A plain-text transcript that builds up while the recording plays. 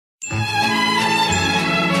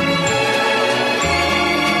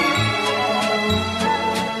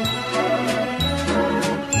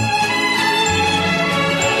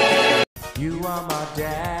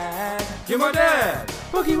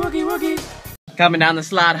Woogie, woogie, woogie. Coming down the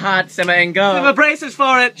slide hot, simmer and go. Simmer braces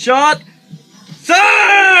for it. Shot. Save!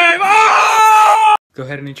 Oh! Go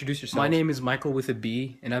ahead and introduce yourself. My name is Michael with a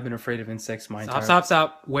B, and I've been afraid of insects my entire life.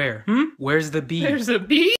 Stop. Where? Where's the bee? There's a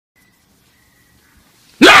bee?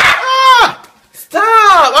 Ah! Stop!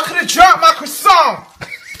 I could have dropped my croissant!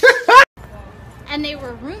 And they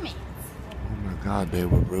were roommates. Oh my god, they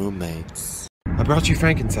were roommates. I brought you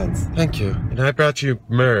frankincense. Thank you. And I brought you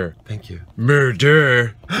myrrh. Thank you.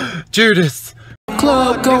 Murder. Judas.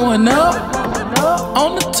 Club going up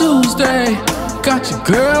on a Tuesday. Got your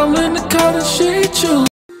girl in the car that she choose.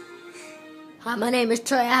 Hi, my name is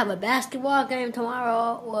Trey. I have a basketball game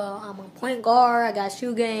tomorrow. Well, I'm a point guard. I got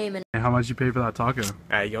shoe game. And How much you pay for that taco?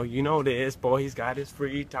 Hey, yo, you know this, boy. He's got his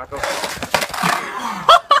free taco.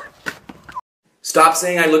 Stop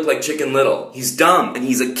saying I look like Chicken Little. He's dumb and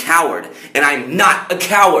he's a coward. And I'm not a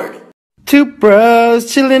coward. Two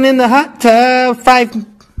bros chilling in the hot tub.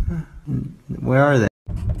 Where are they?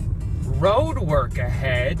 Road work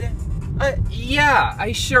ahead? Yeah,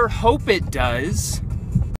 I sure hope it does.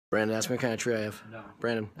 Brandon, ask me what kind of tree I have. No.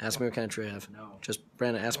 Brandon, ask me what kind of tree I have. No. Just,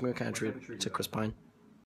 Brandon, ask me what kind of tree. It's a Chris Pine.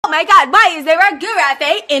 Oh my god, why is there a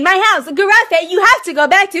giraffe in my house? A giraffe, you have to go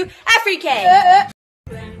back to Africa.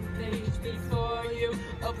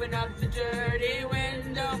 Open up the dirty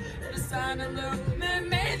window. The sun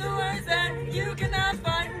illuminate the words that you cannot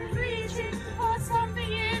find. Reaching for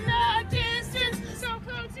something in the distance, so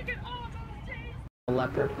close you can almost taste. A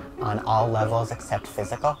leopard on all levels except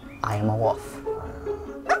physical. I am a wolf.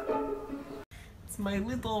 It's my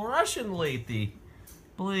little Russian lady.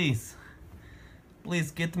 Please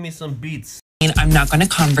get me some beats. I'm not going to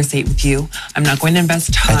conversate with you. I'm not going to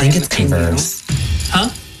invest time. I think it's in converse. you. Huh?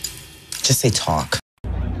 Just say talk.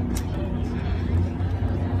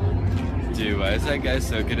 Dude, why is that guy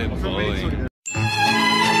so good at bowling?